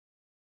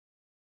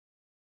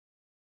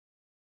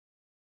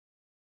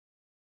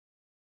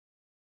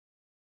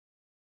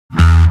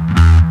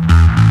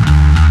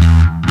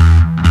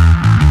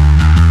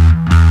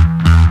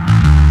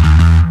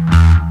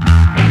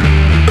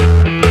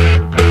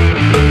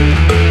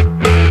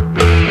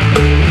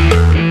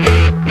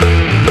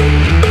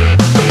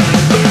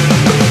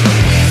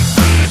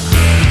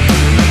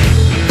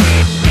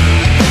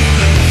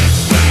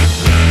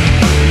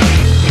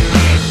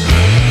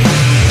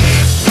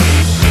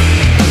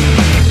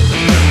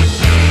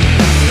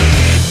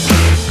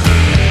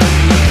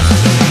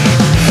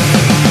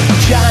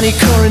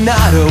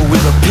Coronado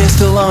with a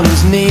pistol on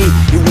his knee.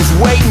 He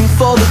was waiting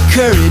for the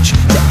courage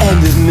to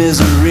end his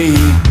misery.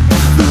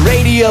 The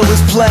radio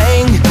was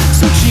playing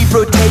some cheap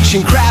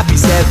rotation crap. He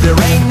said, there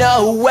ain't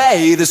no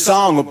way the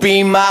song will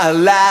be my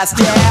last,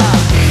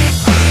 yeah.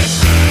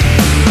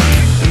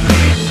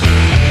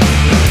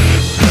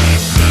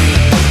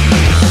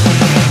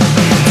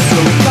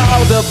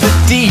 Up the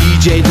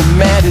DJ,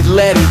 demanded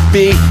let it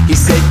be. He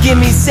said, give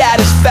me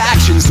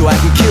satisfaction so I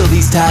can kill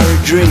these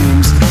tired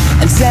dreams,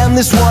 and send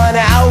this one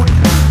out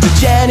to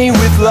Jenny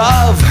with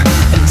love,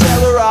 and tell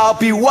her I'll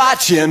be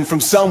watching from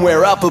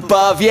somewhere up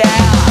above, yeah.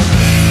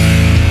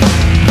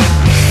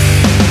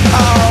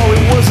 Oh,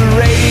 it was a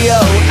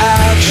radio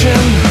action.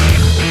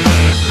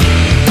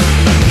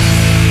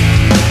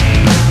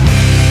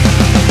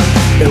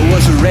 It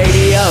was a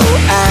radio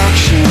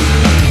action.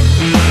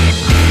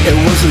 It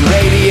was a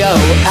radio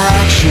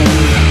action.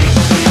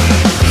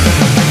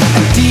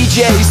 And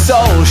DJ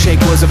Soul Shake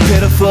was a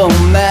pitiful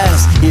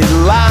mess. He had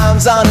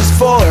lines on his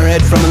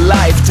forehead from a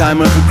lifetime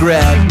of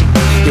regret.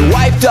 He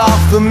wiped off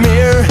the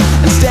mirror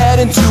and stared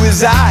into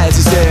his eyes.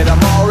 He said,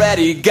 I'm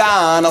already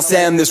gone, I'll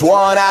send this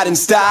one out in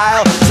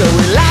style. So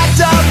we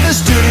locked up the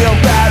studio,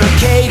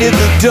 barricaded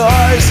the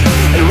doors,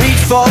 and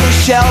reached for the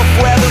shelf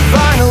where the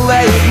vinyl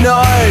lay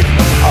ignored.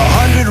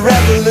 100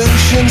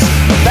 revolutions,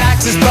 the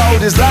backs as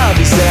bold as love.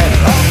 He said,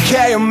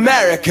 okay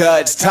America,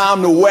 it's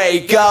time to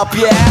wake up,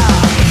 yeah.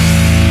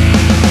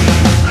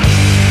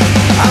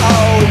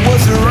 Oh, it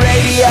was a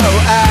radio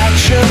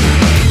action.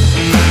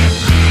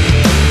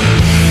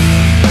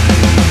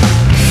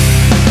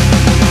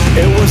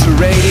 It was a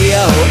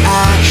radio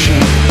action.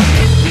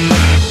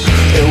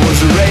 It was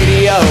a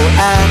radio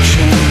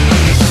action.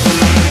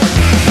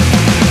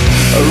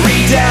 A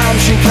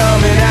redemption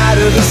coming out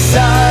of the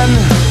sun.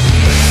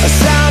 A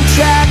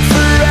soundtrack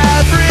for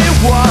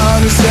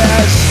everyone who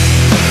says,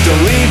 don't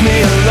leave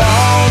me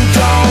alone,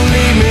 don't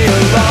leave me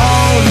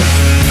alone.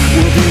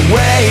 We'll be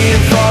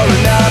waiting for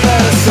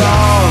another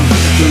song.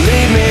 Don't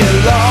leave me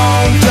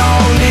alone,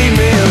 don't leave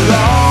me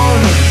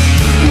alone.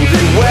 We'll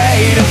be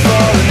waiting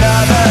for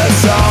another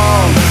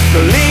song.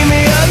 Don't leave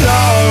me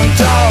alone,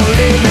 don't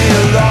leave me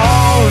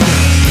alone.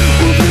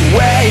 We'll be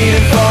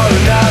waiting for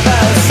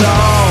another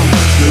song.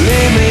 Don't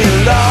leave me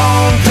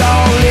alone,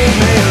 don't leave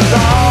me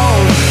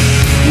alone.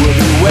 We'll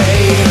be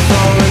waiting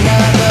for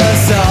another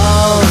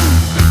song.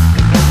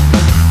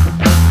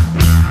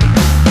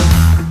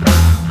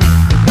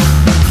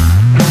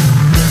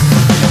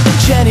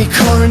 Jenny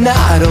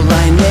Coronado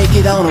lying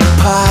naked on a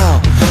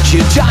pile. She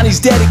had Johnny's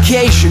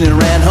dedication and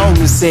ran home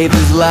to save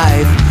his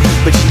life.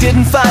 But she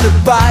didn't find a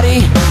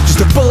body, just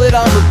a bullet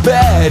on the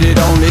bed. It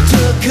only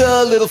took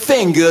her little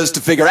fingers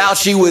to figure out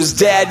she was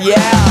dead, yeah.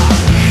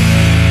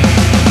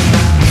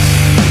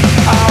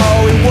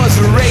 Oh, it was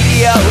a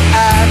radio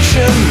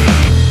action.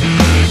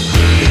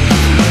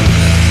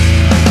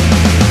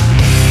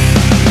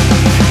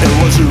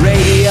 It was a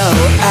radio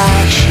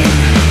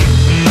action.